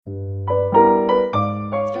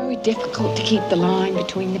difficult to keep the line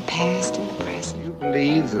between the past and the present. Do you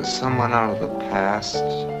believe that someone out of the past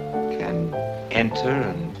can enter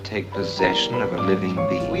and take possession of a living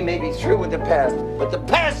being? We may be through with the past, but the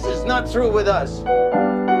past is not through with us.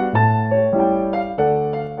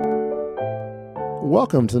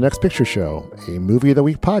 Welcome to The Next Picture Show, a Movie of the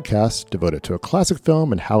Week podcast devoted to a classic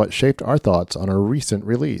film and how it shaped our thoughts on a recent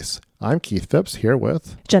release. I'm Keith Phipps, here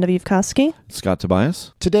with Genevieve Koski. Scott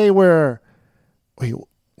Tobias. Today Wait,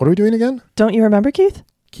 what are we doing again? Don't you remember, Keith?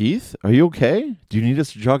 Keith, are you okay? Do you need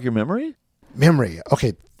us to jog your memory? Memory.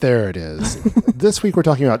 Okay, there it is. This week we're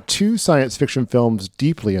talking about two science fiction films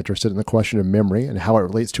deeply interested in the question of memory and how it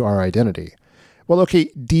relates to our identity. Well, okay,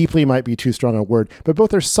 deeply might be too strong a word, but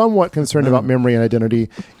both are somewhat concerned about memory and identity,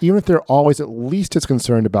 even if they're always at least as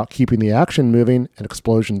concerned about keeping the action moving and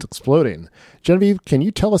explosions exploding. Genevieve, can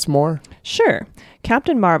you tell us more? Sure.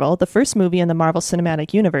 Captain Marvel, the first movie in the Marvel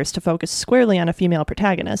Cinematic Universe to focus squarely on a female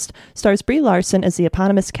protagonist, stars Brie Larson as the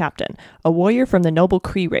eponymous Captain, a warrior from the noble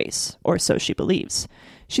Kree race, or so she believes.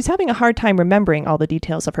 She's having a hard time remembering all the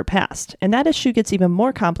details of her past, and that issue gets even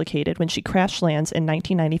more complicated when she crash lands in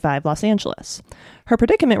 1995 Los Angeles. Her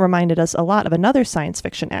predicament reminded us a lot of another science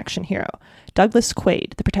fiction action hero, Douglas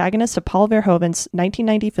Quaid, the protagonist of Paul Verhoeven's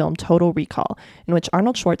 1990 film Total Recall, in which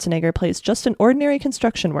Arnold Schwarzenegger plays just an ordinary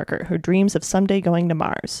construction worker who dreams of someday going to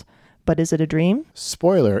Mars. But is it a dream?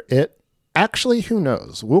 Spoiler, actually, who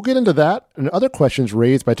knows? We'll get into that and other questions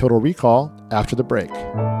raised by Total Recall after the break.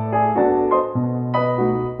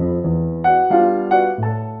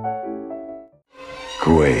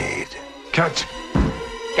 Quaid. Cut.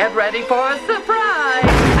 Get ready for a surprise!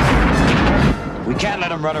 We can't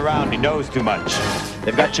let him run around. He knows too much.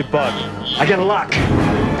 They've got you bugged. I got a lock.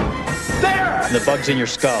 There! And the bug's in your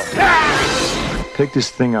skull. Take this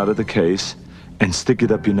thing out of the case and stick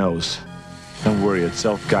it up your nose. Don't worry, it's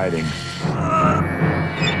self-guiding.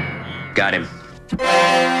 Got him.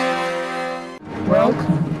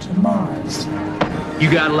 Welcome to Mars. You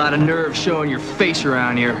got a lot of nerve showing your face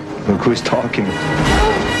around here. Look who's talking.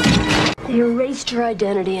 They erased your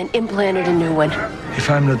identity and implanted a new one. If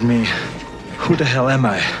I'm not me, who the hell am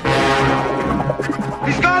I?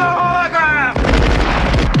 He's got a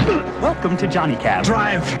hologram! Welcome to Johnny Cab.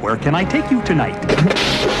 Drive! Where can I take you tonight?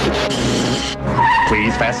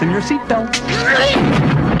 Please fasten your seatbelt.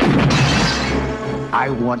 I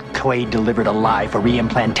want Quaid delivered alive for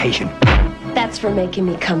reimplantation. That's for making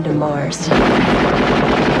me come to Mars.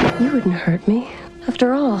 You wouldn't hurt me.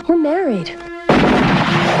 After all, we're married.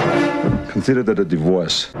 Consider that a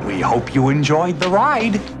divorce. We hope you enjoyed the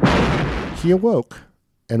ride. He awoke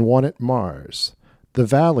and wanted Mars. The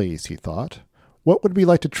valleys, he thought. What would it be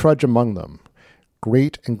like to trudge among them?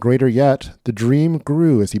 Great and greater yet, the dream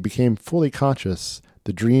grew as he became fully conscious,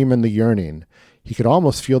 the dream and the yearning. He could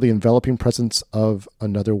almost feel the enveloping presence of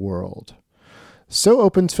another world. So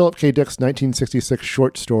opens Philip K. Dick's 1966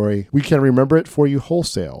 short story, We Can Remember It For You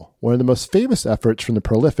Wholesale, one of the most famous efforts from the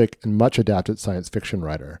prolific and much adapted science fiction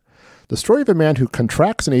writer. The story of a man who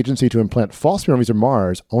contracts an agency to implant false memories of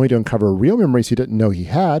Mars, only to uncover real memories he didn't know he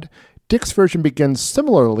had. Dick's version begins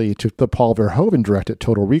similarly to the Paul Verhoeven-directed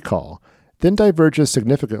Total Recall, then diverges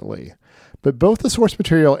significantly. But both the source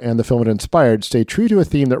material and the film it inspired stay true to a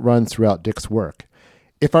theme that runs throughout Dick's work.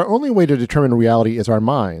 If our only way to determine reality is our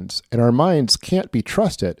minds, and our minds can't be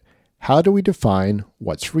trusted, how do we define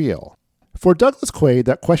what's real? For Douglas Quaid,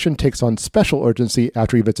 that question takes on special urgency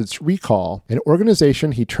after he visits Recall, an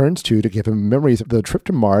organization he turns to give him memories of the trip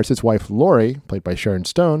to Mars his wife Laurie, played by Sharon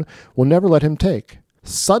Stone, will never let him take.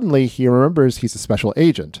 Suddenly, he remembers he's a special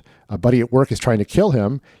agent. A buddy at work is trying to kill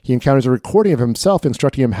him. He encounters a recording of himself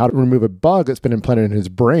instructing him how to remove a bug that's been implanted in his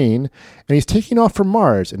brain, and he's taking off for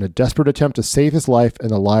Mars in a desperate attempt to save his life and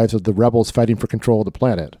the lives of the rebels fighting for control of the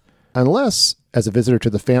planet. Unless, as a visitor to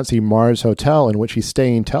the fancy Mars hotel in which he's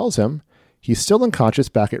staying tells him, he's still unconscious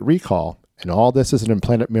back at Recall, and all this is an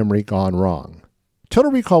implanted memory gone wrong. Total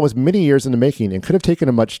Recall was many years in the making and could have taken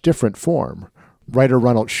a much different form. Writer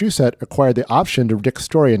Ronald Shusett acquired the option to Dick's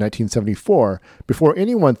story in 1974, before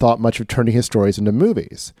anyone thought much of turning his stories into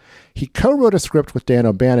movies. He co-wrote a script with Dan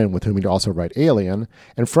O'Bannon, with whom he'd also write Alien,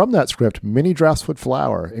 and from that script, many drafts would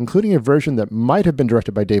flower, including a version that might have been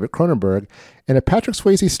directed by David Cronenberg, and a Patrick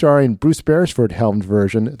Swayze starring Bruce Beresford-helmed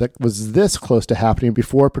version that was this close to happening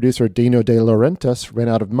before producer Dino De Laurentiis ran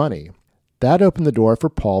out of money. That opened the door for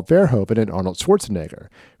Paul Verhoeven and Arnold Schwarzenegger,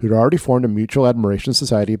 who'd already formed a mutual admiration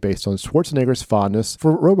society based on Schwarzenegger's fondness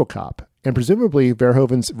for RoboCop, and presumably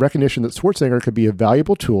Verhoeven's recognition that Schwarzenegger could be a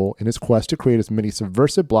valuable tool in his quest to create as many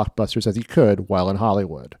subversive blockbusters as he could while in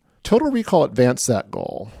Hollywood. Total Recall advanced that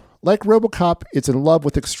goal. Like RoboCop, it's in love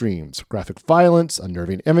with extremes, graphic violence,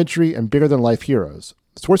 unnerving imagery, and bigger-than-life heroes.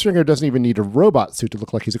 Schwarzenegger doesn't even need a robot suit to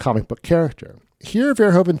look like he's a comic book character. Here,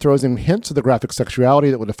 Verhoeven throws in hints of the graphic sexuality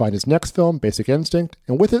that will define his next film, Basic Instinct,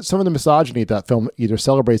 and with it, some of the misogyny that film either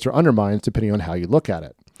celebrates or undermines depending on how you look at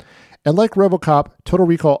it. And like RoboCop, Total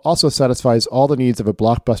Recall also satisfies all the needs of a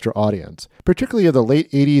blockbuster audience, particularly of the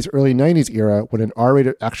late 80s, early 90s era when an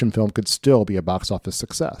R-rated action film could still be a box office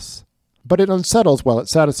success. But it unsettles while it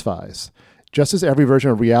satisfies. Just as every version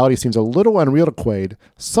of reality seems a little unreal to Quaid,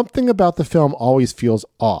 something about the film always feels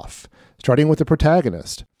off, starting with the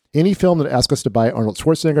protagonist. Any film that asks us to buy Arnold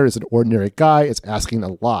Schwarzenegger as an ordinary guy is asking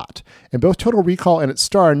a lot, and both Total Recall and its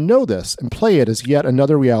star know this and play it as yet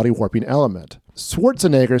another reality warping element.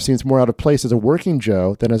 Schwarzenegger seems more out of place as a working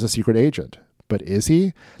Joe than as a secret agent. But is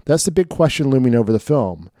he? That's the big question looming over the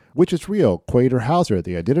film. Which is real, Quaid or Hauser,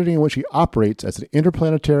 the identity in which he operates as an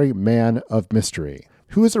interplanetary man of mystery?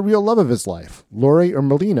 Who is the real love of his life, Laurie or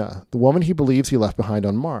Melina, the woman he believes he left behind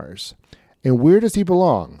on Mars? And where does he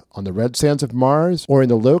belong, on the red sands of Mars or in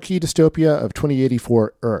the low-key dystopia of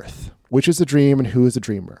 2084 Earth? Which is the dream and who is the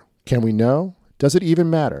dreamer? Can we know? Does it even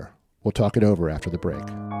matter? We'll talk it over after the break.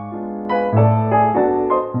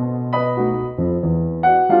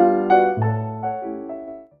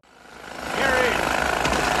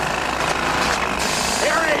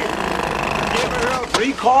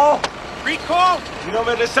 Recall? Recall? You know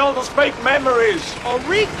where they sell those fake memories. Oh,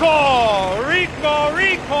 recall! Recall!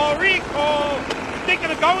 You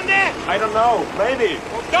thinking of going there? I don't know. Maybe.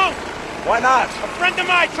 Well, don't. Why not? A friend of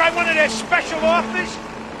mine tried one of their special offers.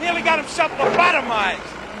 Nearly got himself lobotomized.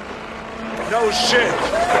 No shit.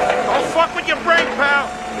 Don't fuck with your brain, pal.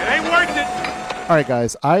 It ain't worth it. All right,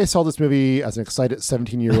 guys, I saw this movie as an excited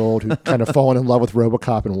 17-year-old who kind of fallen in love with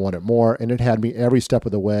RoboCop and wanted more, and it had me every step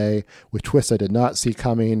of the way with twists I did not see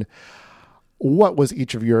coming. What was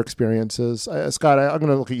each of your experiences? Scott, I'm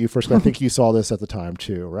going to look at you first, because I think you saw this at the time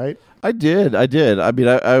too, right? I did. I mean,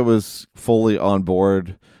 I was fully on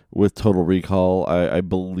board with Total Recall, I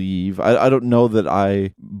believe. I don't know that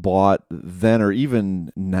I bought then or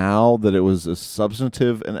even now that it was as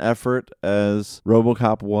substantive an effort as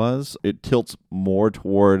RoboCop was. It tilts more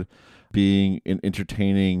toward being an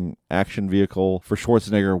entertaining action vehicle for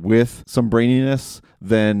Schwarzenegger with some braininess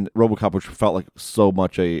than RoboCop, which felt like so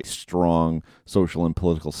much a strong social and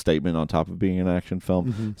political statement on top of being an action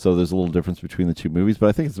film. Mm-hmm. So there's a little difference between the two movies, but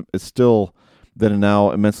I think it's still then and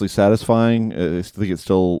now immensely satisfying. I think it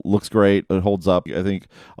still looks great. It holds up. I think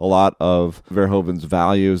a lot of Verhoeven's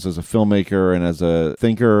values as a filmmaker and as a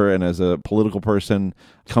thinker and as a political person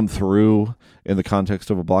come through in the context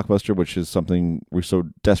of a blockbuster, which is something we so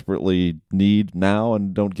desperately need now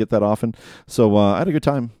and don't get that often. So I had a good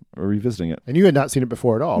time revisiting it. And you had not seen it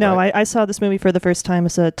before at all, No, right? I saw this movie for the first time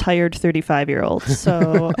as a tired 35-year-old.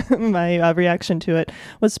 So my reaction to it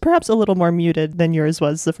was perhaps a little more muted than yours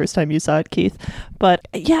was the first time you saw it, Keith. But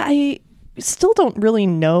yeah, I still don't really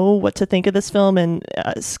know what to think of this film. And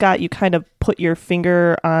Scott, you kind of put your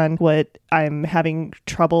finger on what I'm having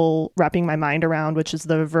trouble wrapping my mind around, which is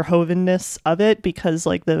the Verhoeven-ness of it, because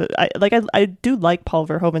I do like Paul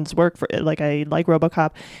Verhoeven's work. I like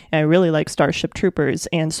RoboCop, and I really like Starship Troopers,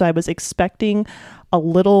 and so I was expecting a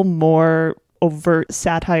little more overt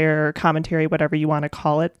satire, commentary, whatever you want to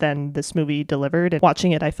call it, than this movie delivered. And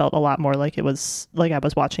watching it, I felt a lot more like it was like I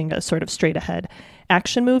was watching a sort of straight ahead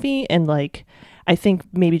action movie. And I think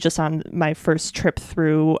maybe just on my first trip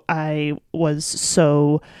through, I was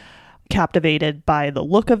so captivated by the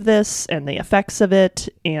look of this and the effects of it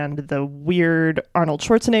and the weird Arnold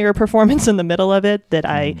Schwarzenegger performance in the middle of it that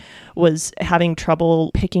I was having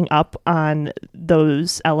trouble picking up on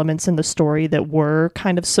those elements in the story that were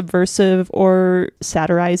kind of subversive or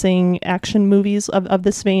satirizing action movies of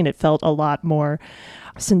this vein. It felt a lot more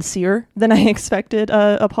sincere than I expected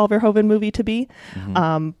a Paul Verhoeven movie to be.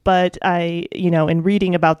 Mm-hmm. But I, in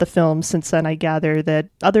reading about the film since then, I gather that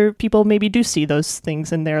other people maybe do see those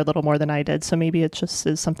things in there a little more than I did. So maybe it just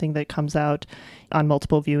is something that comes out on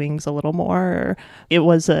multiple viewings a little more. It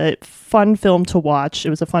was a fun film to watch. It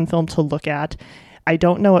was a fun film to look at. I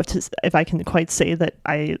don't know if I can quite say that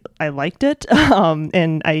I liked it.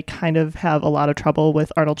 And I kind of have a lot of trouble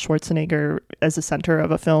with Arnold Schwarzenegger as the center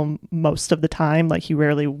of a film most of the time. Like, he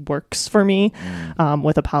rarely works for me,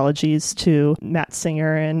 with apologies to Matt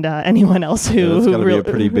Singer and anyone else who... That's got to be a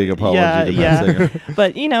pretty big apology to Matt Singer.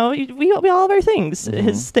 But, we all have our things. Mm-hmm.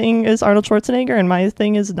 His thing is Arnold Schwarzenegger and my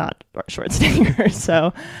thing is not Schwarzenegger.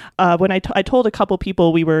 So when I told a couple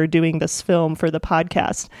people we were doing this film for the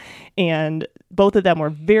podcast, and both of them were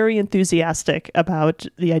very enthusiastic about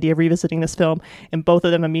the idea of revisiting this film, and both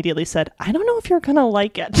of them immediately said, I don't know if you're going to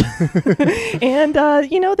like it. And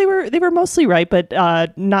they were mostly right, but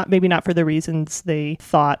not for the reasons they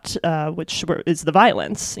thought, is the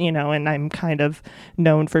violence. And I'm kind of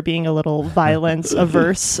known for being a little violence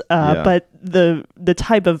averse, but the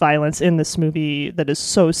type of violence in this movie that is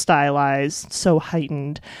so stylized, so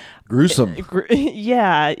heightened, gruesome,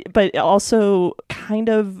 but also kind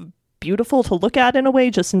of beautiful to look at in a way,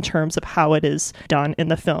 just in terms of how it is done in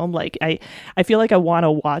the film. Like I feel like I want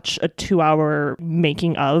to watch a 2-hour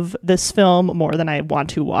making of this film more than I want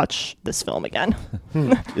to watch this film again.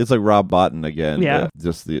 It's like Rob Bottin again. Yeah.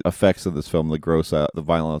 Just the effects of this film, the gross out, the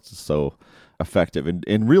violence is so effective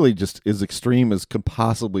and really just as extreme as could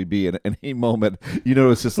possibly be in any moment.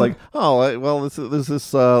 It's just like, oh, well, there's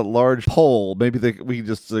this large pole. Maybe we can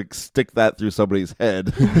just stick that through somebody's head.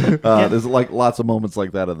 There's like lots of moments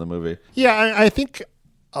like that in the movie. Yeah, I think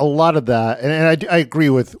a lot of that, and I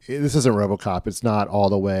agree with, this isn't RoboCop. It's not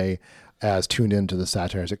all the way as tuned into the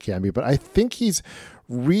satire as it can be, but I think he's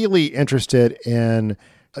really interested in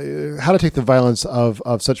how to take the violence of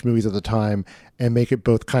such movies at the time and make it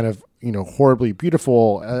both kind of horribly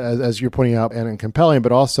beautiful, as you're pointing out, and compelling,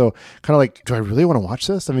 but also kind of like, do I really want to watch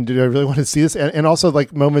this? I mean, do I really want to see this? And also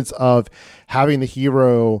like moments of having the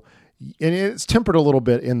hero, and it's tempered a little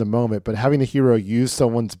bit in the moment, but having the hero use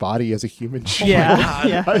someone's body as a human shield.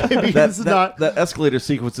 Yeah. I mean, that escalator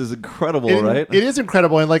sequence is incredible, right? It is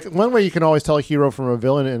incredible. And like one way you can always tell a hero from a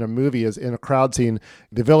villain in a movie is in a crowd scene,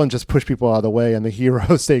 the villain just push people out of the way and the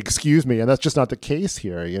hero say, excuse me. And that's just not the case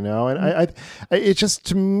here, And I it's just,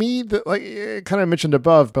 to me, that, like, kind of mentioned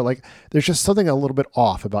above, but like there's just something a little bit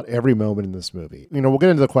off about every moment in this movie. We'll get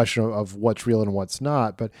into the question of what's real and what's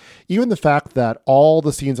not, but even the fact that all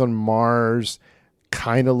the scenes on Mars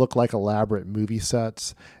kind of look like elaborate movie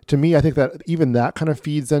sets. To me, I think that even that kind of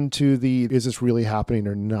feeds into the is this really happening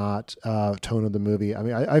or not tone of the movie. I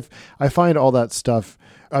mean, I find all that stuff,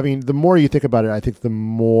 I mean, the more you think about it, I think the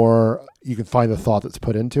more you can find the thought that's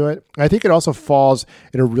put into it. I think it also falls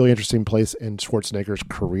in a really interesting place in Schwarzenegger's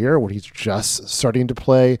career when he's just starting to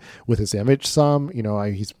play with his image some.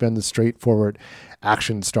 He's been the straightforward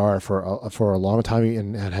action star for a long time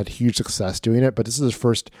and had huge success doing it. But this is his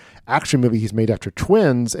first action movie he's made after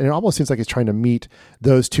Twins, and it almost seems like he's trying to meet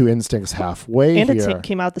those two instincts halfway. And here. It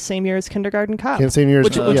came out the same year as Kindergarten Cop, which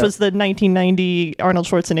was the 1990 Arnold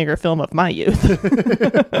Schwarzenegger film of my youth.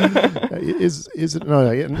 Is it? No,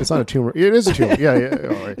 it's not a tumor. It is a tumor. Yeah.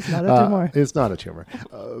 It's not a tumor. It's not a tumor.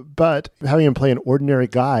 But having him play an ordinary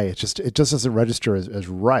guy, it just doesn't register as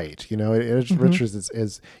right. It registers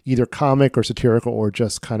as either comic or satirical or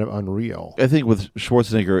just kind of unreal. I think with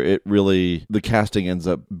Schwarzenegger, it really, the casting ends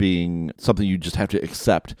up being something you just have to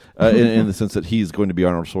accept in the sense that he's going to be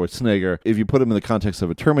Arnold Schwarzenegger. If you put him in the context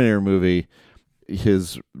of a Terminator movie,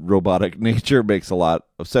 his robotic nature makes a lot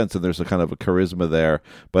of sense, and there's a kind of a charisma there.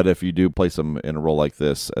 But if you do place him in a role like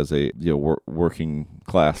this as a working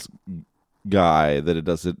class guy, that it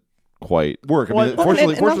doesn't quite work. I mean,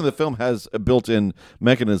 fortunately, the film has a built-in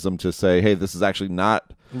mechanism to say, hey, this is actually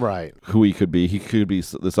not right who he could be. He could be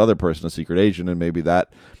this other person, a secret agent, and maybe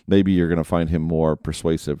you're going to find him more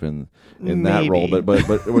persuasive in that role. But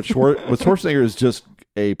what Schwarzenegger is just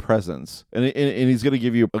a presence, and he's going to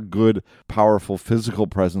give you a good, powerful physical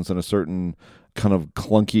presence and a certain kind of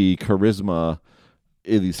clunky charisma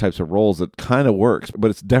in these types of roles that kind of works,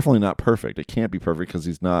 but it's definitely not perfect. It can't be perfect because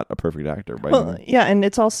he's not a perfect actor. Yeah, and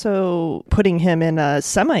it's also putting him in a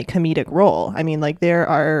semi-comedic role. I mean, like, there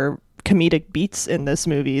are comedic beats in this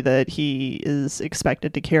movie that he is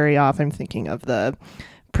expected to carry off. I'm thinking of the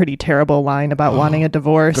pretty terrible line about wanting a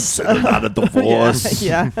divorce. Consider not a divorce.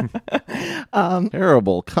 Yeah.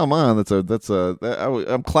 Terrible. Come on.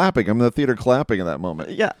 I'm clapping. I'm in the theater clapping in that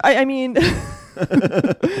moment. Yeah. I mean,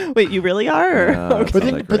 wait, you really are? No,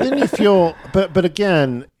 okay. But then you feel, but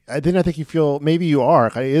again, then I think you feel maybe you are.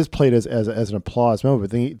 It is played as an applause moment,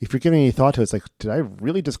 but then if you're giving any thought to it, it's like, did I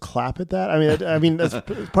really just clap at that? I mean, that's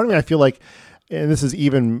part of me. I feel like, and this is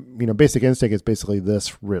even, Basic Instinct is basically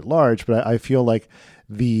this writ large, but I feel like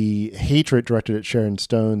the hatred directed at Sharon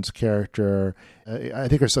Stone's character, I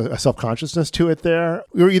think there's a self-consciousness to it there.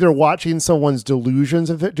 You're either watching someone's delusions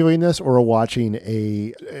of it doing this, or watching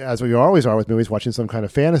as we always are with movies, watching some kind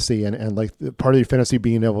of fantasy, and like part of your fantasy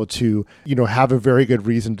being able to, have a very good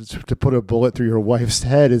reason to put a bullet through your wife's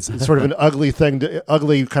head is sort of an ugly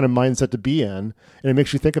ugly kind of mindset to be in, and it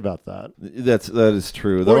makes you think about that. That is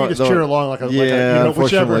true. Or you just cheer along like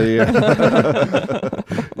whichever.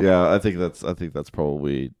 Yeah, I think that's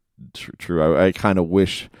probably true. I kind of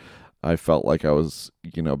wish I felt like I was,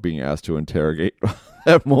 being asked to interrogate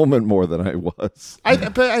that moment more than I was.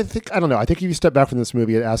 But I think, I don't know. I think if you step back from this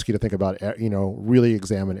movie, it asks you to think about, really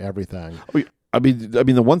examine everything. I mean,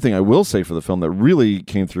 the one thing I will say for the film that really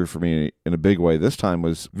came through for me in a big way this time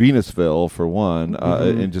was Venusville, for one,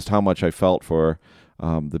 and just how much I felt for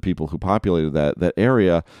the people who populated that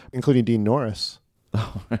area, including Dean Norris.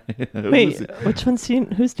 Wait, which one's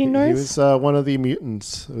who's Dean Norris? He was one of the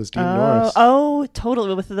mutants. It was Dean Norris. Oh,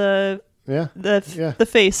 totally, with the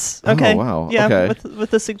face. Okay. Oh, wow. Yeah, okay.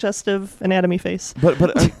 with the suggestive anatomy face.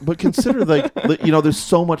 But consider there's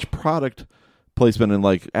so much product placement and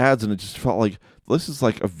like ads, and it just felt like this is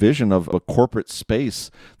like a vision of a corporate space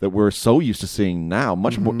that we're so used to seeing now,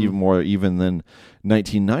 much more even than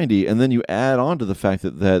 1990. And then you add on to the fact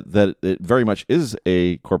that it very much is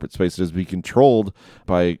a corporate space that is being controlled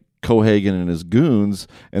by Cohagen and his goons,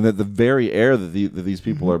 and that the very air that these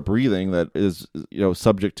people are breathing that is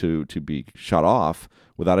subject to be shut off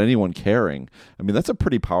without anyone caring. I mean, that's a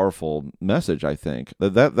pretty powerful message, I think.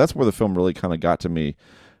 That's where the film really kind of got to me,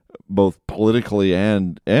 both politically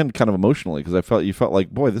and kind of emotionally, because you felt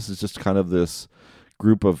like, boy, this is just kind of this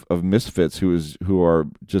group of misfits who are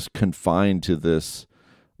just confined to this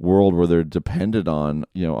world where they're dependent on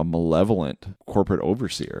a malevolent corporate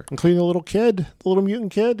overseer, including the little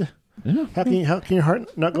mutant kid. Yeah. How can your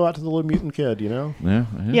heart not go out to the little mutant kid,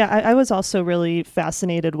 Yeah, I was also really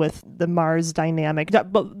fascinated with the Mars dynamic,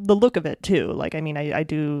 but the look of it too. Like, I mean, I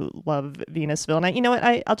do love Venusville, and you know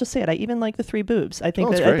what? I'll just say it. I even like the three boobs. I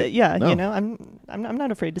think I'm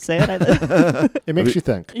not afraid to say it. It makes you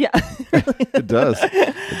think. Yeah, it does.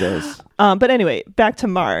 It does. But anyway, back to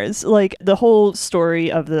Mars. Like, the whole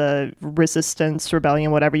story of the resistance, rebellion,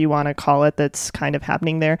 whatever you want to call it, that's kind of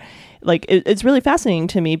happening there. Like, it's really fascinating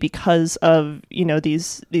to me because of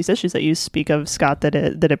these issues that you speak of, Scott, that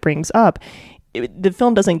it brings up. The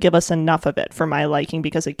film doesn't give us enough of it for my liking,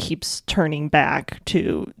 because it keeps turning back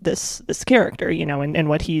to this character, and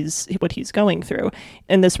what he's going through.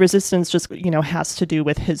 And this resistance just, has to do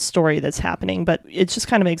with his story that's happening. But it's just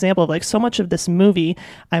kind of an example of, like, so much of this movie,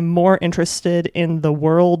 I'm more interested in the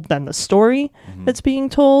world than the story that's being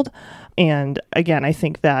told. And again, I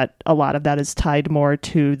think that a lot of that is tied more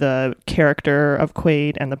to the character of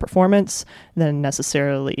Quaid and the performance than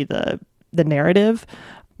necessarily the narrative.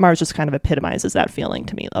 Mars just kind of epitomizes that feeling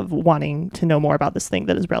to me of wanting to know more about this thing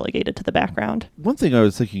that is relegated to the background. One thing I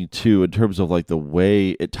was thinking too, in terms of like the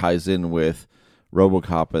way it ties in with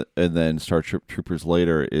RoboCop and then Starship Troopers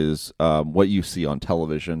later, is what you see on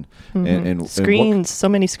television and screens, so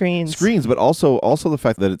many screens, but also the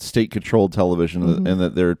fact that it's state-controlled television and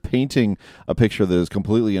that they're painting a picture that is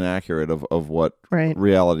completely inaccurate of what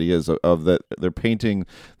reality is. Of that, they're painting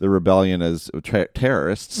the rebellion as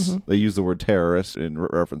terrorists. They use the word terrorist in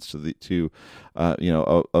reference to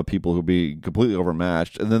people who be completely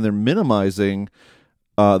overmatched, and then they're minimizing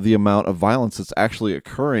the amount of violence that's actually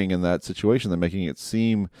occurring in that situation. They're making it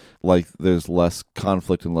seem like there's less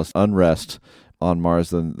conflict and less unrest on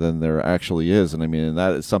Mars than there actually is. And I mean, and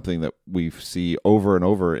that is something that we see over and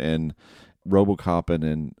over in RoboCop and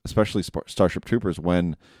in especially Starship Troopers,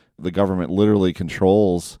 when the government literally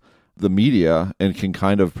controls the media and can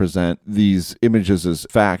kind of present these images as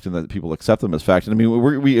fact, and that people accept them as fact. And I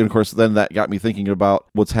mean, we and of course, then that got me thinking about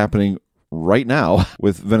what's happening right now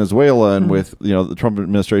with Venezuela and with the Trump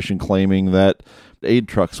administration claiming that aid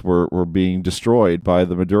trucks were being destroyed by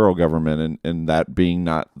the Maduro government, and that being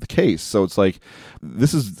not the case. So it's like,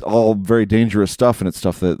 this is all very dangerous stuff, and it's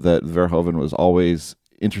stuff that Verhoeven was always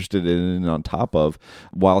interested in and on top of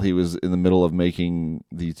while he was in the middle of making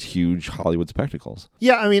these huge Hollywood spectacles.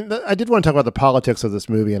 Yeah, I mean, I did want to talk about the politics of this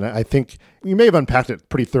movie, and I think you may have unpacked it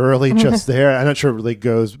pretty thoroughly just there. I'm not sure it really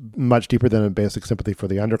goes much deeper than a basic sympathy for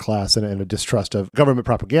the underclass and a distrust of government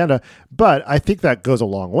propaganda, but I think that goes a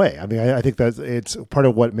long way. I mean, I think that it's part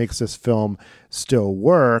of what makes this film still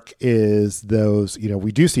work is those,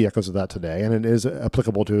 we do see echoes of that today, and it is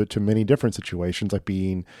applicable to many different situations, like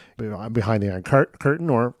being behind the Iron Curtain,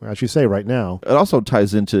 or as you say, right now. It also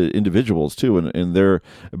ties into individuals too, and their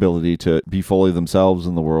ability to be fully themselves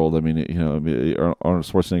in the world. I mean, Arnold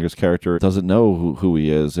Schwarzenegger's character doesn't know who he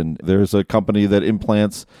is, and there's a company that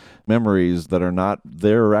implants memories that are not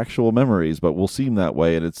their actual memories, but will seem that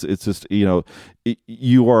way. And it's just,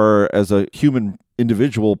 you are, as a human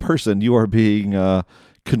individual person, you are being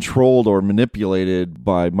controlled or manipulated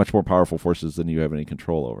by much more powerful forces than you have any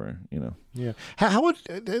control over, Yeah. How would,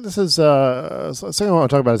 this is, something I want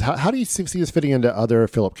to talk about is how do you see this fitting into other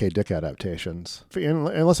Philip K. Dick adaptations?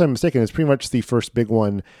 Unless I'm mistaken, it's pretty much the first big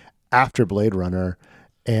one after Blade Runner.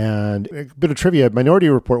 And a bit of trivia, Minority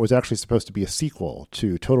Report was actually supposed to be a sequel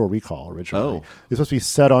to Total Recall originally. It was supposed to be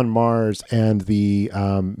set on Mars, and the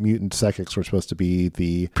mutant psychics were supposed to be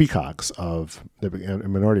the precogs of the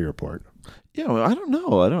Minority Report. Yeah, well, I don't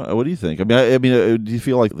know. What do you think? I mean, do you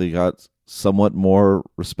feel like they got somewhat more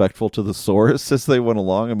respectful to the source as they went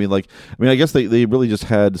along? I guess they really just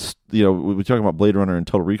had, we're talking about Blade Runner and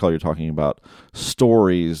Total Recall. You're talking about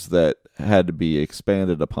stories that had to be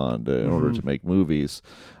expanded upon in order to make movies.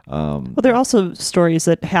 Well, there are also stories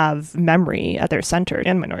that have memory at their center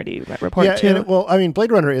in Minority Report too.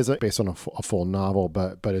 Blade Runner is based on a full novel,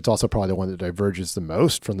 but it's also probably the one that diverges the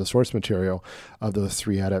most from the source material of those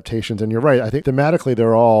three adaptations. And you're right. I think thematically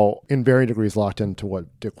they're all in varying degrees locked into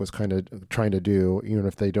what Dick was kind of trying to do, even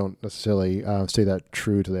if they don't necessarily stay that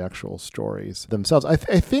true to the actual stories themselves. I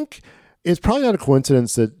think it's probably not a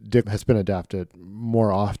coincidence that Dick has been adapted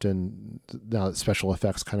more often now that special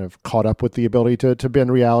effects kind of caught up with the ability to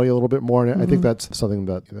bend reality a little bit more. And I think that's something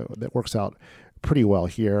that that works out pretty well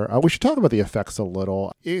here. We should talk about the effects a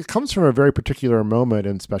little. It comes from a very particular moment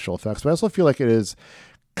in special effects, but I also feel like it is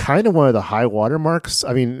kind of one of the high watermarks,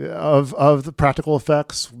 of the practical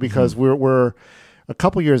effects, because we're a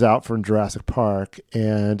couple years out from Jurassic Park,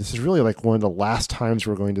 and this is really like one of the last times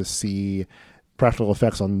we're going to see practical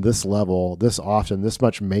effects on this level, this often, this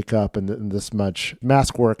much makeup and this much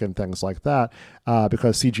mask work and things like that,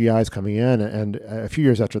 because CGI is coming in. And a few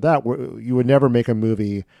years after that, you would never make a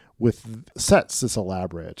movie with sets this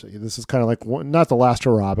elaborate. This is kind of like not the last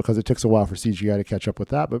hurrah, because it takes a while for CGI to catch up with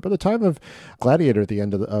that. But by the time of Gladiator at the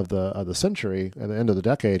end of the century, at the end of the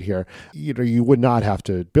decade here, you would not have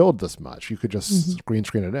to build this much. You could just green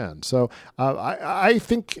screen it in. So I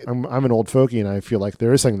think I'm an old fogey, and I feel like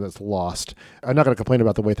there is something that's lost. I'm not going to complain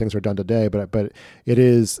about the way things are done today, but it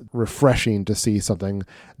is refreshing to see something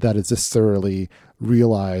that is this thoroughly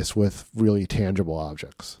realized with really tangible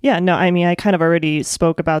objects. Yeah, no, I mean, I kind of already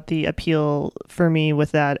spoke about the appeal for me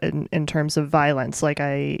with that in terms of violence. Like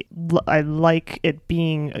I like it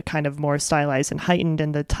being kind of more stylized and heightened,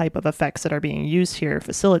 and the type of effects that are being used here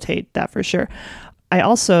facilitate that for sure. I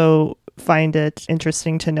also find it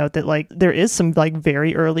interesting to note that like there is some like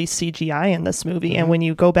very early CGI in this movie, and when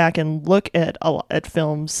you go back and look at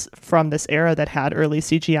films from this era that had early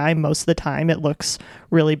CGI, most of the time it looks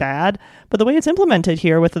really bad. But the way it's implemented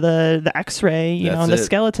here with the X-ray, and the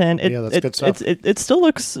skeleton, it still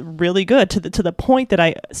looks really good to the point that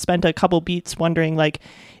I spent a couple beats wondering, like,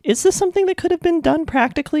 is this something that could have been done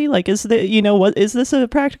practically? Like, is this a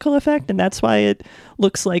practical effect? And that's why it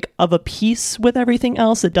looks like of a piece with everything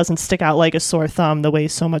else. It doesn't stick out like a sore thumb the way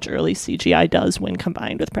so much early CGI does when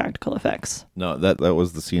combined with practical effects. No, that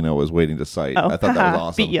was the scene I was waiting to cite. Oh, I thought that was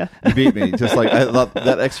awesome. Beat you. You beat me. Just like I thought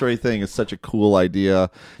that X-ray thing is such a cool idea.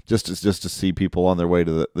 Just to see people on their way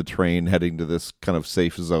to the train heading to this kind of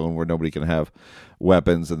safe zone where nobody can have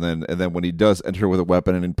weapons, and then when he does enter with a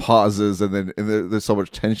weapon and he pauses, and there's so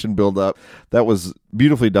much tension build up. That was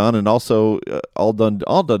beautifully done, and also all done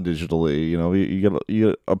digitally. You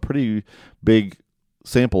get a pretty big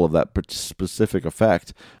sample of that specific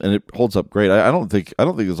effect, and it holds up great. I don't think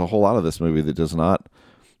there's a whole lot of this movie that does not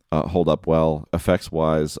hold up well effects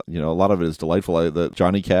wise. A lot of it is delightful. The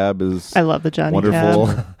Johnny Cab is, I love the Johnny wonderful.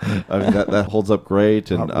 Cab. I mean that holds up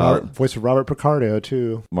great, and voice of Robert Picardo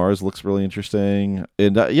too. Mars looks really interesting,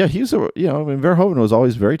 and he's Verhoeven was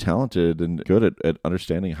always very talented and good at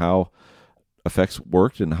understanding how effects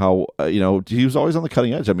worked, and how he was always on the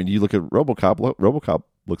cutting edge. I mean, you look at RoboCop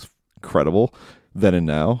looks incredible then and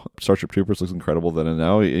now. Starship Troopers looks incredible then and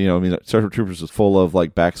now. Starship Troopers is full of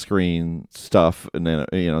like back screen stuff, and then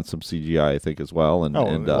some CGI I think as well, and a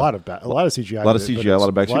lot of CGI, a lot of CGI, a lot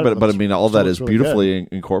of back screen. But I mean, all that is really beautifully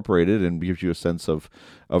incorporated and gives you a sense of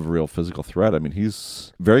real physical threat. I mean,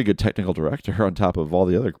 he's a very good technical director on top of all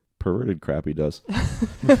the other perverted crap he does.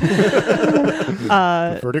 Perverted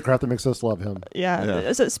crap that makes us love him.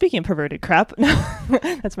 Yeah. So speaking of perverted crap,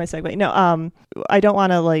 that's my segue. No, I don't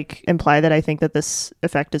want to imply that I think that this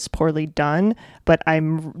effect is poorly done, but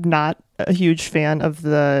I'm not a huge fan of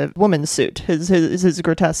the woman's suit, his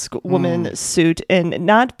grotesque woman suit, and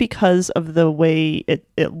not because of the way it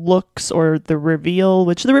looks or the reveal,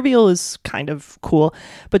 which the reveal is kind of cool,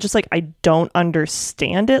 but just I don't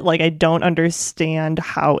understand it. I don't understand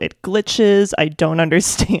how it glitches. I don't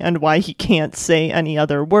understand why he can't say any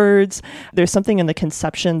other words. There's something in the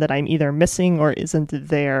conception that I'm either missing or isn't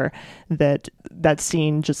there. That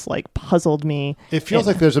scene just puzzled me. It feels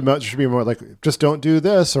like there should be more just don't do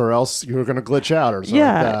this or else you're going to glitch out or something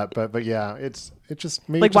like that. But yeah, it just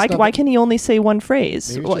maybe why can he only say one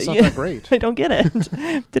phrase? Maybe it's just not that great. I don't get it.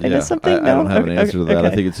 Did I miss something? I don't have an answer to that. Okay. I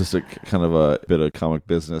think it's just a kind of a bit of comic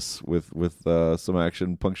business with some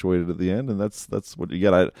action punctuated at the end, and that's what you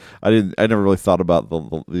get. I never really thought about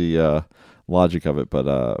the logic of it, but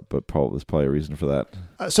there's probably a reason for that.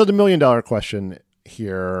 So the $1 million question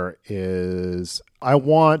here is, I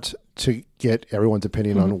want to get everyone's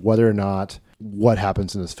opinion on whether or not what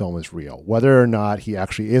happens in this film is real, whether or not he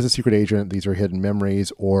actually is a secret agent, these are hidden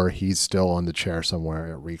memories, or he's still on the chair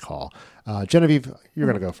somewhere at recall. Genevieve, you're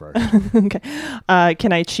going to go first. Okay.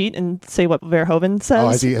 Can I cheat and say what Verhoeven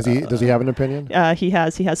says? Oh, does he have an opinion? He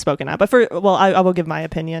has spoken out. But I will give my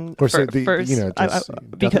opinion of course, first.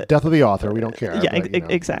 Death of the author, we don't care. Yeah,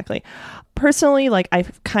 but, exactly. Personally, like, I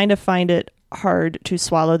kind of find it hard to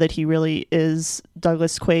swallow that he really is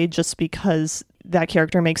Douglas Quaid, just because that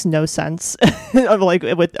character makes no sense. Like,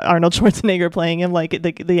 with Arnold Schwarzenegger playing him, like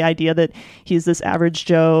the idea that he's this average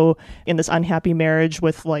Joe in this unhappy marriage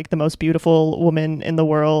with like the most beautiful woman in the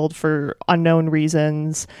world for unknown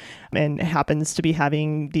reasons, and happens to be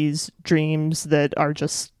having these dreams that are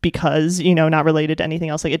just because, not related to anything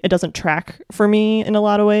else. Like, it doesn't track for me in a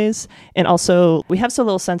lot of ways. And also, we have so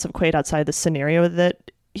little sense of Quaid outside the scenario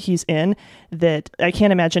that he's in, that I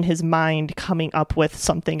can't imagine his mind coming up with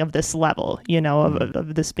something of this level,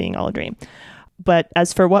 of this being all a dream. But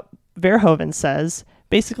as for what Verhoeven says,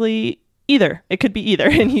 basically either. It could be either.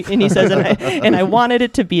 And he says, and I wanted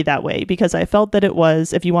it to be that way because I felt that it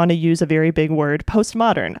was, if you want to use a very big word,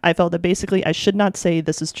 postmodern. I felt that basically I should not say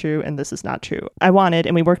this is true and this is not true. I wanted,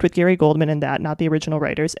 and we worked with Gary Goldman in that, not the original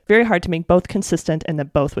writers, very hard to make both consistent and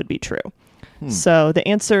that both would be true. So the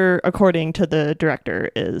answer, according to the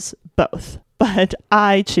director, is both. But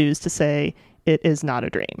I choose to say it is not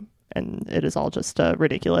a dream. And it is all just a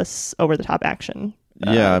ridiculous, over-the-top action.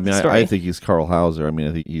 Yeah, I mean, story. I think he's Carl Hauser. I mean,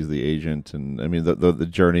 I think he's the agent. And I mean, the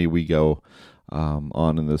journey we go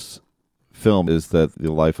on in this film is that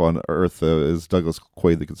the life on Earth is Douglas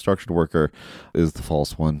Quaid, the construction worker, is the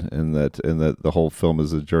false one. And that the whole film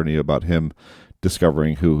is a journey about him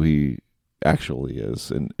discovering who he actually is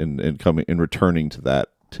and coming and returning to that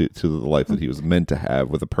to the life that he was meant to have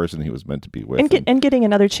with the person he was meant to be with, and getting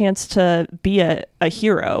another chance to be a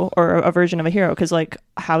hero or a version of a hero, because like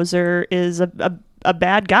Hauser is a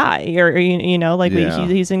bad guy, or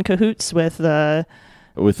he's in cahoots with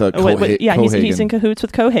he's in cahoots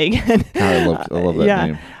with Cohagen. I love that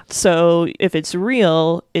name. So if it's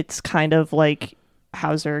real, it's kind of like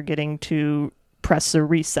Hauser getting to press a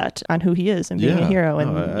reset on who he is and being a hero, and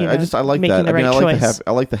I like making that. the right choice.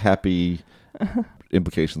 I like the happy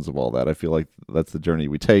implications of all that. I feel like that's the journey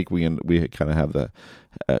we take. We kind of have the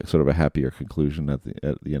sort of a happier conclusion at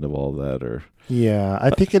the end of all of that. Or I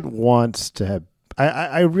think it wants to have.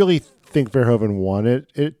 I really think Verhoeven wanted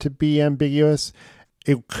it to be ambiguous.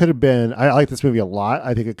 It could have been. I like this movie a lot.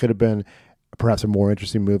 I think it could have been perhaps a more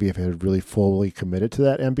interesting movie if it had really fully committed to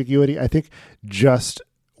that ambiguity. I think just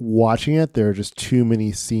watching it, there are just too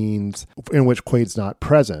many scenes in which Quaid's not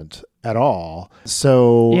present at all.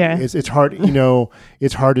 So it's hard,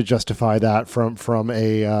 it's hard to justify that from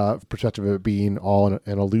a perspective of it being all an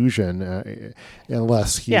illusion,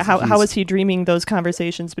 unless he's... Yeah, how is he dreaming those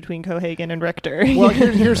conversations between Cohagen and Richter? Well,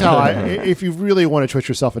 here's how if you really want to twist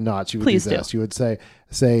yourself in knots, you would do this. You would say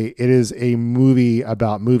it is a movie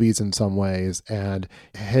about movies in some ways, and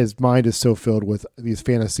his mind is so filled with these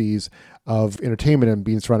fantasies of entertainment and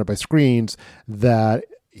being surrounded by screens that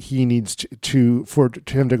he needs to for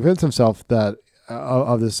him to convince himself that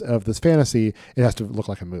of this fantasy, it has to look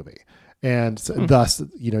like a movie, and thus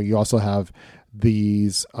you also have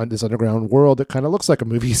this underground world that kind of looks like a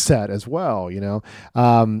movie set as well.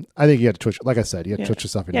 I think you have to twitch, like I said, you have to twitch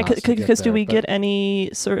yourself in knots. Because do we get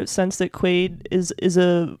any sort of sense that Quaid is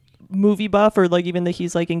a movie buff, or like even that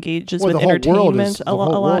he's like engages with entertainment a lot?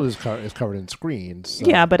 The whole world is covered in screens. So.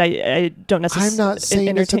 Yeah, but I don't necessarily. I'm not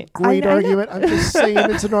saying it's a great argument. I'm just saying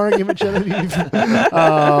it's an argument, Genevieve.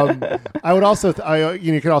 I would also,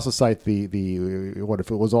 you could also cite the what if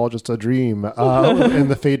it was all just a dream, and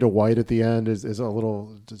the fade to white at the end is a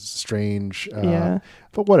little strange.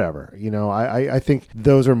 But whatever, I think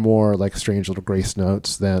those are more like strange little grace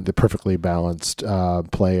notes than the perfectly balanced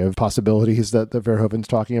play of possibilities that Verhoeven's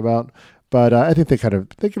talking about. But I think they give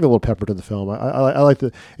a little pepper to the film. I like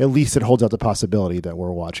at least it holds out the possibility that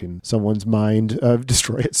we're watching someone's mind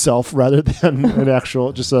destroy itself rather than an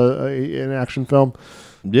action film.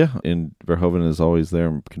 Yeah, and Verhoeven is always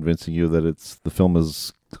there convincing you that the film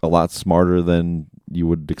is a lot smarter than you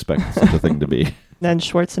would expect such a thing to be. Then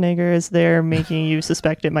Schwarzenegger is there making you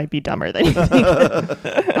suspect it might be dumber than you think.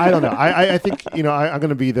 I don't know. I think, I'm going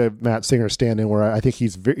to be the Matt Singer stand-in, where I think he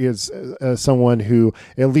is someone who,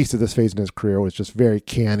 at least at this phase in his career, was just very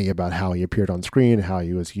canny about how he appeared on screen, how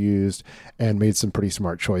he was used, and made some pretty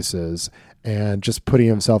smart choices. And just putting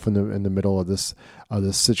himself in the middle of this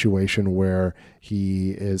this situation where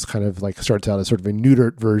he is kind of like starts out as sort of a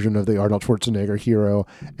neutered version of the Arnold Schwarzenegger hero,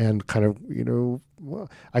 and kind of, well,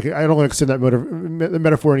 I don't want to extend that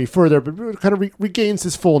metaphor any further, but kind of regains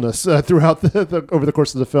his fullness throughout over the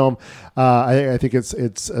course of the film. I think it's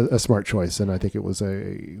a smart choice, and I think it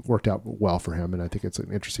worked out well for him, and I think it's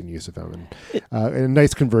an interesting use of him, and a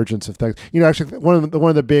nice convergence of things. Actually, one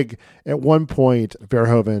of the big, at one point,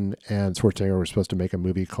 Verhoeven and Schwarzenegger were supposed to make a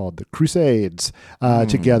movie called The Crusades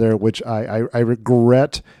together, which I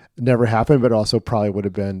regret never happened, but also probably would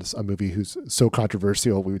have been a movie who's so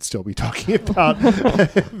controversial we would still be talking about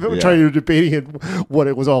trying to debating what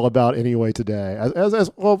it was all about anyway today. As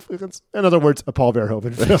well, in other words, a Paul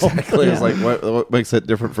Verhoeven film. Exactly. It's like what makes it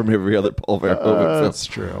different from every other Paul Verhoeven film? That's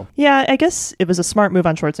true. Yeah, I guess it was a smart move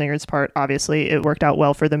on Schwarzenegger's part. Obviously, it worked out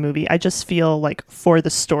well for the movie. I just feel like for the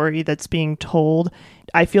story that's being told,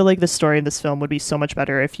 I feel like the story of this film would be so much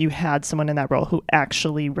better if you had someone in that role who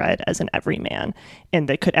actually read as an everyman and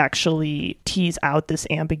that could actually tease out this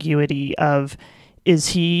ambiguity of, is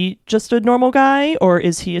he just a normal guy, or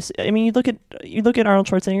is he you look at Arnold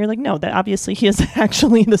Schwarzenegger, you're like, no, that obviously he is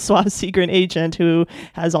actually the SWAT secret agent who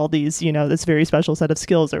has all these, this very special set of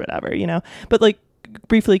skills or whatever, But like,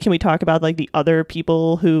 briefly, can we talk about like the other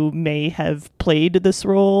people who may have played this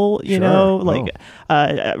role? Sure.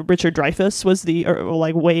 Richard Dreyfuss was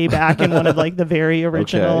way back in one of like the very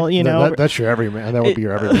original. Okay. That's your everyman. That would be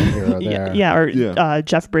your everyman hero there.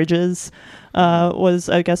 Jeff Bridges was,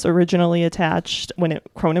 I guess, originally attached when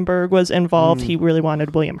Cronenberg was involved. He really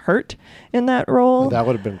wanted William Hurt in that role. That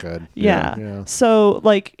would have been good. Yeah. So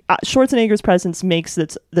like Schwarzenegger's presence makes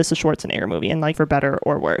this a Schwarzenegger movie, and like for better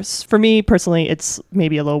or worse. For me personally, it's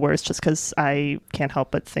maybe a little worse just because I can't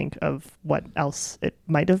help but think of what else it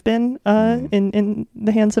might have been in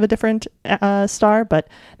the hands of a different star, but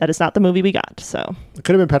that is not the movie we got. So it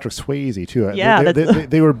could have been Patrick Swayze too. Yeah,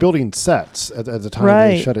 they were building sets at the time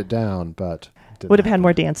they shut it down, but would have had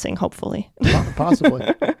more dancing, hopefully. Possibly.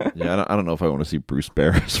 Yeah, I don't know if I want to see Bruce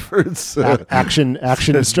Beresford's action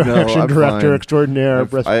director extraordinaire. I'm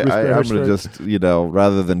going to just,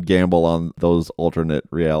 rather than gamble on those alternate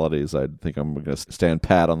realities, I think I'm going to stand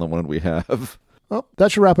pat on the one we have. Well,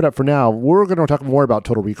 that should wrap it up for now. We're going to talk more about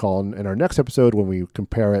Total Recall in our next episode when we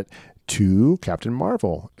compare it to Captain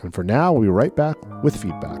Marvel. And for now, we'll be right back with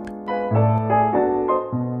feedback.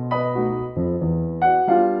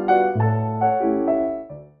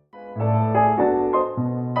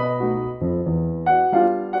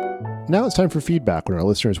 Now it's time for feedback when our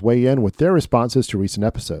listeners weigh in with their responses to recent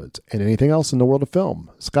episodes and anything else in the world of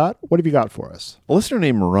film. Scott, what have you got for us? A listener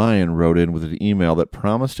named Ryan wrote in with an email that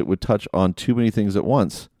promised it would touch on too many things at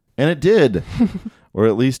once. And it did. Or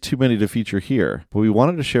at least too many to feature here. But we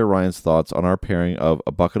wanted to share Ryan's thoughts on our pairing of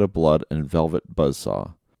A Bucket of Blood and Velvet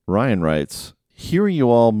Buzzsaw. Ryan writes, hearing you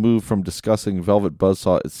all move from discussing Velvet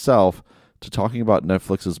Buzzsaw itself to talking about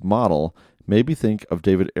Netflix's model made me think of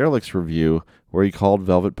David Ehrlich's review where he called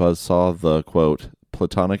Velvet Buzzsaw the, quote,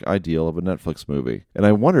 platonic ideal of a Netflix movie. And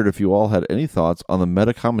I wondered if you all had any thoughts on the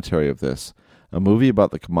meta-commentary of this, a movie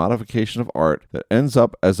about the commodification of art that ends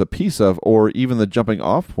up as a piece of, or even the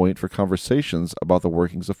jumping-off point for conversations about the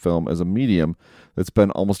workings of film as a medium that's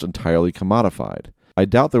been almost entirely commodified. I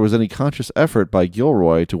doubt there was any conscious effort by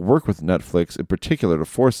Gilroy to work with Netflix in particular to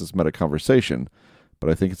force this meta-conversation, but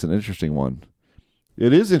I think it's an interesting one.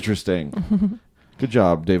 It is interesting. Good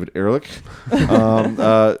job, David Ehrlich.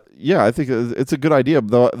 Yeah, I think it's a good idea.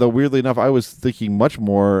 Though weirdly enough, I was thinking much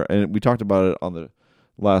more, and we talked about it on the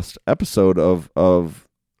last episode of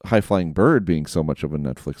High Flying Bird being so much of a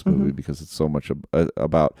Netflix movie because it's so much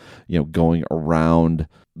about going around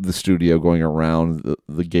the studio, going around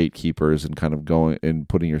the gatekeepers, and kind of going and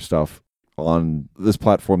putting your stuff on this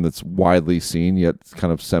platform that's widely seen yet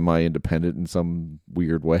kind of semi-independent in some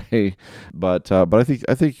weird way. But I think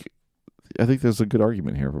there's a good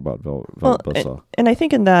argument here about Velvet Buzzsaw. And I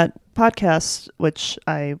think in that podcast, which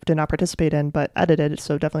I did not participate in but edited,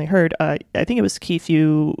 so definitely heard, I think it was Keith,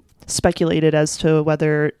 you speculated as to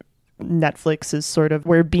whether Netflix is sort of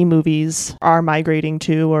where B movies are migrating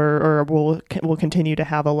to, or will continue to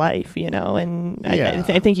have a life, and yeah.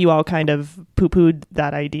 I think you all kind of poo-pooed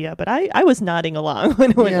that idea, but I was nodding along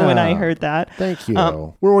when I heard that. Thank you.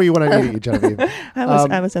 Where were you when I needed you, Genevieve?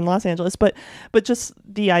 I was in Los Angeles, but just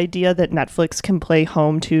the idea that Netflix can play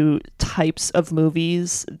home to types of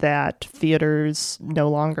movies that theaters no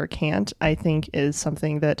longer can't, I think is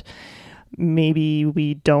something that maybe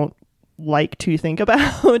we don't like to think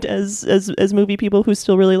about as movie people who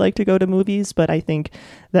still really like to go to movies, but I think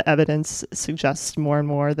the evidence suggests more and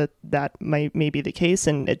more that may be the case.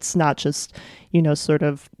 And it's not just, sort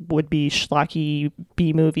of would-be schlocky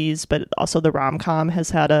B movies, but also the rom-com has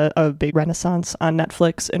had a big renaissance on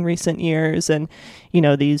Netflix in recent years. And,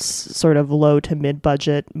 these sort of low to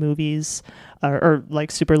mid-budget movies or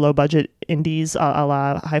like super low-budget indies a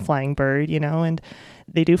la High Flying Bird, and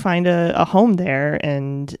they do find a home there.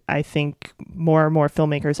 And I think more and more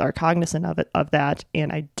filmmakers are cognizant of that.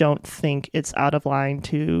 And I don't think it's out of line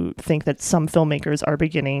to think that some filmmakers are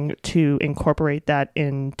beginning to incorporate that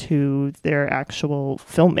into their actual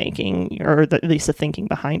filmmaking, or at least the thinking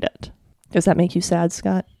behind it. Does that make you sad,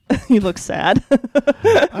 Scott? You look sad.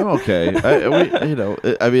 I'm okay.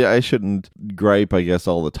 I shouldn't gripe, I guess,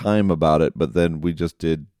 all the time about it, but then we just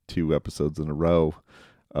did 2 episodes in a row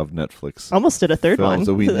of Netflix. Almost did a third films, one.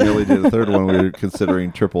 So we nearly did a third one. We were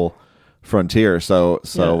considering Triple Frontier.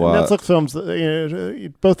 Netflix films,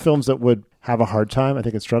 both films that would have a hard time, I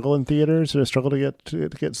think, and struggle in theaters, or struggle to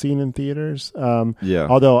get seen in theaters.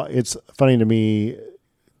 Although it's funny to me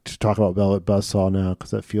to talk about Velvet Buzzsaw now,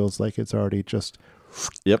 because it feels like it's already just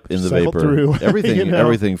in the vapor. Through.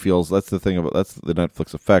 Everything feels. That's the thing about that's the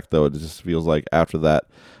Netflix effect, though. It just feels like after that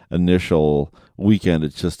initial weekend,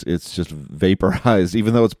 it's just vaporized.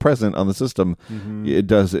 Even though it's present on the system,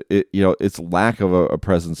 its lack of a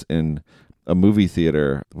presence in a movie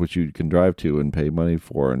theater, which you can drive to and pay money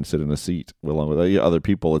for and sit in a seat along with other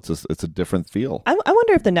people. It's a different feel. I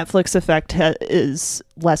wonder if the Netflix effect is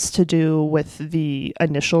less to do with the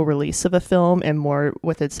initial release of a film and more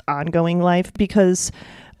with its ongoing life, because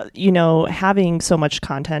having so much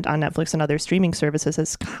content on Netflix and other streaming services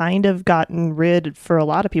has kind of gotten rid, for a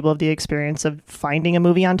lot of people, of the experience of finding a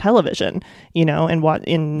movie on television,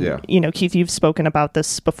 Keith, you've spoken about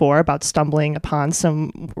this before, about stumbling upon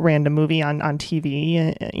some random movie on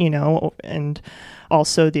TV, and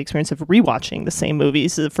also the experience of rewatching the same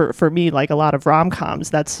movies. For me, like a lot of rom-coms,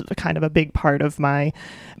 that's kind of a big part of my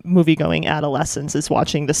movie-going adolescence, is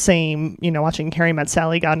watching the same, watching Harry Met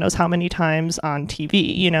Sally God knows how many times on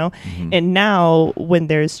TV, And now when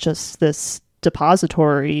there's just this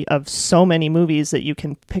depository of so many movies that you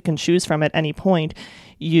can pick and choose from at any point,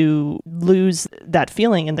 you lose that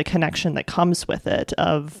feeling and the connection that comes with it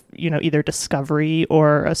of, either discovery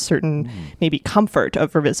or a certain maybe comfort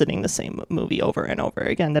of revisiting the same movie over and over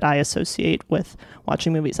again that I associate with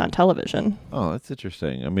watching movies on television. Oh, that's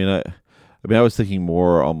interesting. I was thinking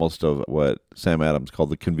more almost of what Sam Adams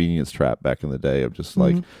called the convenience trap back in the day, of just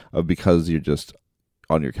like, because you're just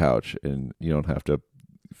on your couch and you don't have to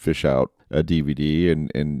fish out a DVD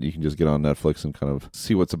and you can just get on Netflix and kind of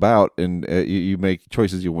see what's about, and you make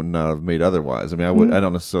choices you would not have made otherwise. I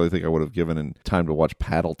don't necessarily think I would have given time to watch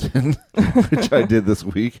Paddleton, which I did this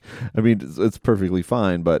week. It's perfectly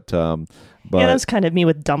fine, but that was kind of me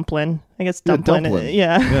with Dumplin'. I guess Dumplin'.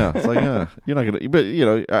 Yeah, it's like you're not gonna. But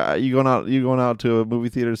you going out to a movie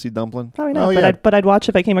theater to see Dumplin'? Probably not. But I'd watch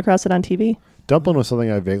if I came across it on TV. Dumplin' was something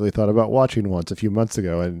I vaguely thought about watching once a few months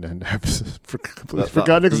ago, and I've completely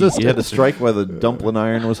forgotten it existed. You had to strike while the dumpling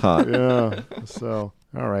iron was hot. Yeah. So,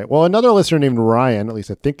 all right. Well, another listener named Ryan, at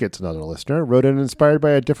least I think it's another listener, wrote in inspired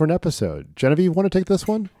by a different episode. Genevieve, want to take this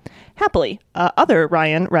one? Happily. Other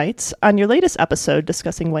Ryan writes, on your latest episode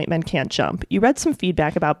discussing White Men Can't Jump, you read some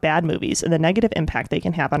feedback about bad movies and the negative impact they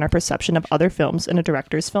can have on our perception of other films in a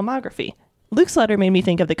director's filmography. Luke's letter made me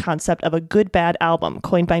think of the concept of a good bad album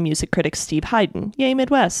coined by music critic Steve Hyden. Yay,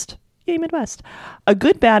 Midwest. Yay, Midwest. A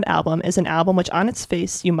good bad album is an album which on its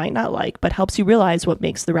face you might not like, but helps you realize what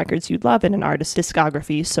makes the records you love in an artist's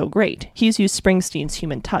discography so great. He's used Springsteen's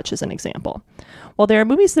Human Touch as an example. While there are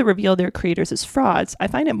movies that reveal their creators as frauds, I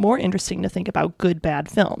find it more interesting to think about good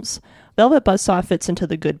bad films. Velvet Buzzsaw fits into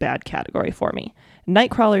the good bad category for me.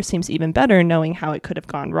 Nightcrawler seems even better knowing how it could have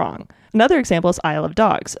gone wrong. Another example is Isle of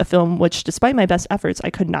Dogs, a film which, despite my best efforts, I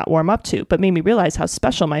could not warm up to, but made me realize how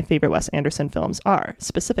special my favorite Wes Anderson films are,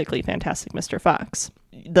 specifically Fantastic Mr. Fox.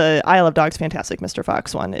 The Isle of Dogs Fantastic Mr.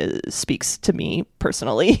 Fox one speaks to me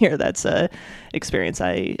personally here. That's a experience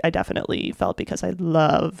I definitely felt because I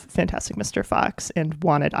love Fantastic Mr. Fox and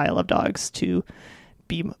wanted Isle of Dogs to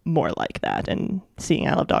be more like that, and seeing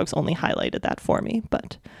Isle of Dogs only highlighted that for me,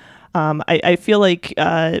 but... I feel like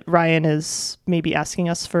Ryan is maybe asking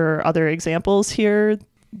us for other examples here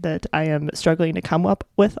that I am struggling to come up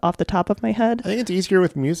with off the top of my head. I think it's easier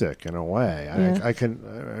with music in a way. Yeah. I can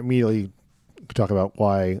immediately talk about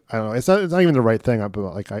why. I don't know. It's not even the right thing.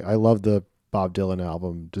 But like I love the Bob Dylan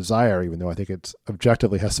album Desire, even though I think it's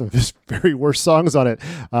objectively has some of his very worst songs on it.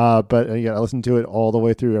 But I listen to it all the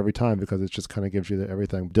way through every time because it just kind of gives you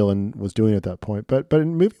everything Dylan was doing at that point. But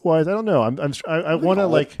in movie wise, I don't know. I want to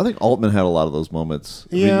like. I think Altman had a lot of those moments.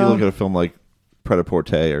 Yeah. I mean, you look at a film like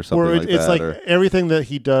Pret-a-Porter or something like that. It's like everything that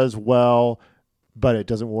he does well, but it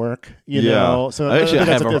doesn't work. You know. So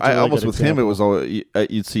I almost with him. It was all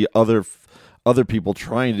you'd see other people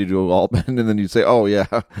trying to do Altman, and then you'd say, "Oh yeah,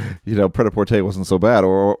 Pret-a-Porter wasn't so bad,"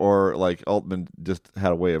 or like Altman just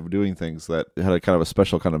had a way of doing things that had a kind of a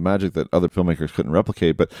special kind of magic that other filmmakers couldn't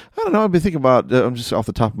replicate. But I don't know. I've been thinking about. I'm just off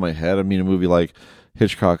the top of my head. I mean, a movie like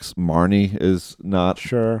Hitchcock's Marnie is not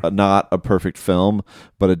a perfect film,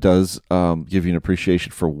 but it does give you an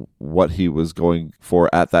appreciation for what he was going for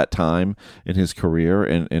at that time in his career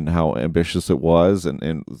and how ambitious it was and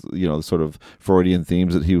the sort of Freudian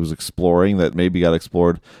themes that he was exploring that maybe got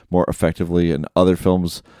explored more effectively in other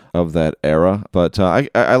films of that era. But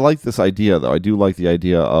I like this idea, though. I do like the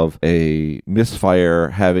idea of a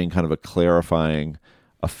misfire having kind of a clarifying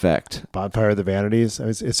effect. Bonfire of the Vanities.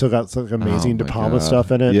 It's still got some amazing De Palma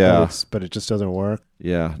stuff in it. Yeah, but it just doesn't work.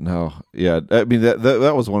 Yeah, no, yeah. I mean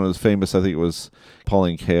that was one of those famous. I think it was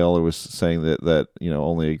Pauline Kael who was saying that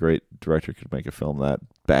only a great director could make a film that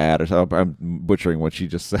bad. Or something. I'm butchering what she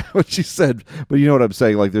just said. What she said, but you know what I'm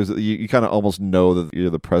saying. Like you kind of almost know that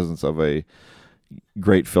the presence of a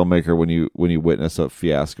great filmmaker when you witness a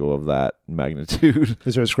fiasco of that magnitude.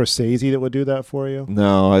 Is there a Scorsese that would do that for you?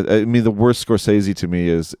 No, I mean the worst Scorsese to me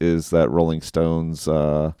is that Rolling Stones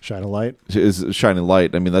Shining Light. Is Shining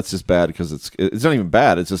Light. I mean that's just bad because it's not even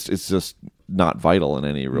bad. It's just not vital in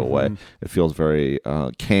any real way. It feels very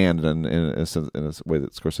canned and in a way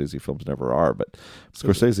that Scorsese films never are. But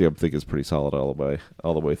Scorsese I think is pretty solid all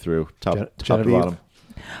the way through, top to bottom.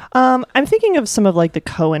 I'm thinking of some of like the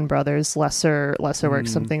Coen brothers lesser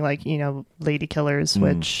works, something like Lady Killers,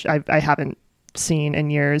 which I haven't seen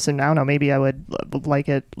in years, and I don't know, maybe I would like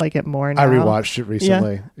it more now. I rewatched it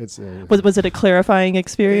recently. Yeah. It's was it a clarifying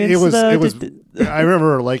experience? It was. I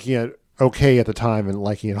remember liking it okay at the time and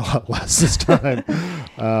liking it a lot less this time.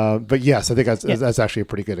 But yes, I think that's actually a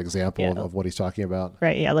pretty good example of what he's talking about.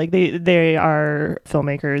 Right. Yeah. Like they are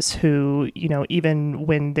filmmakers who, even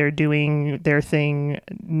when they're doing their thing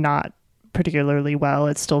not particularly well,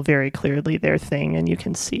 it's still very clearly their thing, and you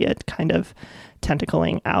can see it kind of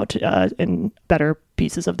tentacling out in better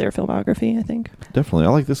pieces of their filmography, I think. Definitely. I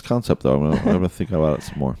like this concept, though. I'm going to think about it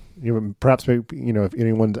some more. Perhaps maybe, if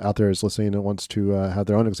anyone out there is listening and wants to have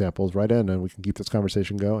their own examples, write in and we can keep this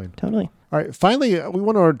conversation going. Totally. All right. Finally, we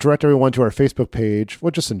want to direct everyone to our Facebook page,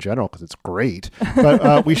 well, just in general, because it's great.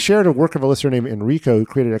 But we shared a work of a listener named Enrico who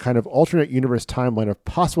created a kind of alternate universe timeline of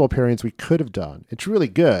possible pairings we could have done. It's really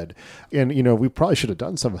good. And, we probably should have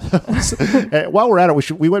done some of those. While we're at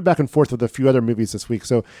it, we went back and forth with a few other movies this week.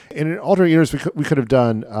 So in an alternate universe, we could have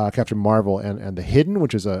done Captain Marvel and The Hidden,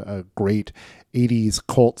 which is a great 80s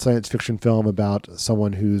cult science fiction film about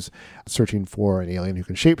someone who's searching for an alien who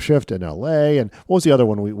can shapeshift in LA. And what was the other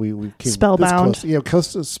one? We came Spellbound.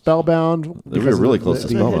 Close to Spellbound. We were really close to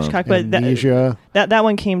Spellbound. Hitchcock, but Amnesia. That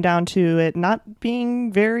one came down to it not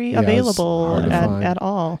being very available at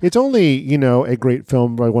all. It's only, a great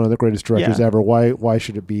film by one of the greatest directors ever. Why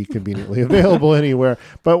should it be conveniently available anywhere?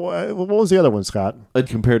 But what was the other one, Scott?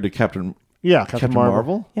 Compared to Captain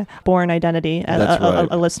Marvel. Yeah, Born Identity. That's right.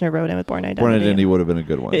 A listener wrote in with Born Identity. Born Identity would have been a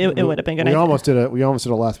good one. It would have been good. We almost did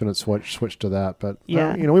a last minute switch to that, but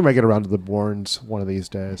we might get around to the Bournes one of these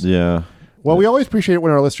days. Yeah. Well, we always appreciate it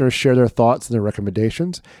when our listeners share their thoughts and their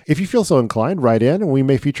recommendations. If you feel so inclined, write in, and we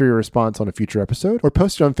may feature your response on a future episode or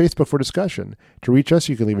post it on Facebook for discussion. To reach us,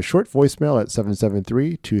 you can leave a short voicemail at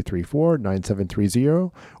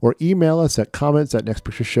 773-234-9730 or email us at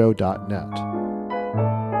comments@nextpictureshow.net.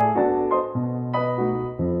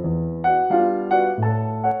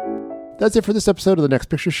 That's it for this episode of The Next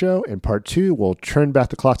Picture Show. In part 2, we'll turn back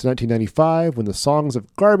the clock to 1995 when the songs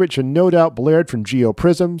of Garbage and No Doubt blared from Geo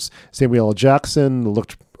Prisms. Samuel L. Jackson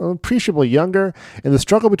looked appreciably younger, and the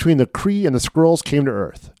struggle between the Kree and the Skrulls came to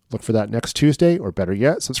Earth. Look for that next Tuesday, or better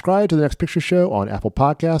yet, subscribe to The Next Picture Show on Apple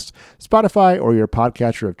Podcasts, Spotify, or your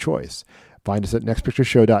podcatcher of choice. Find us at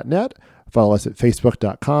nextpictureshow.net. Follow us at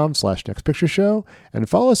facebook.com/nextpictureshow, and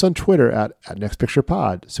follow us on Twitter at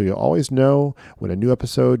nextpicturepod so you'll always know when a new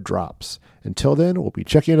episode drops. Until then, we'll be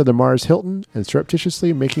checking into the Mars Hilton and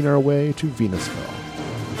surreptitiously making our way to Venusville.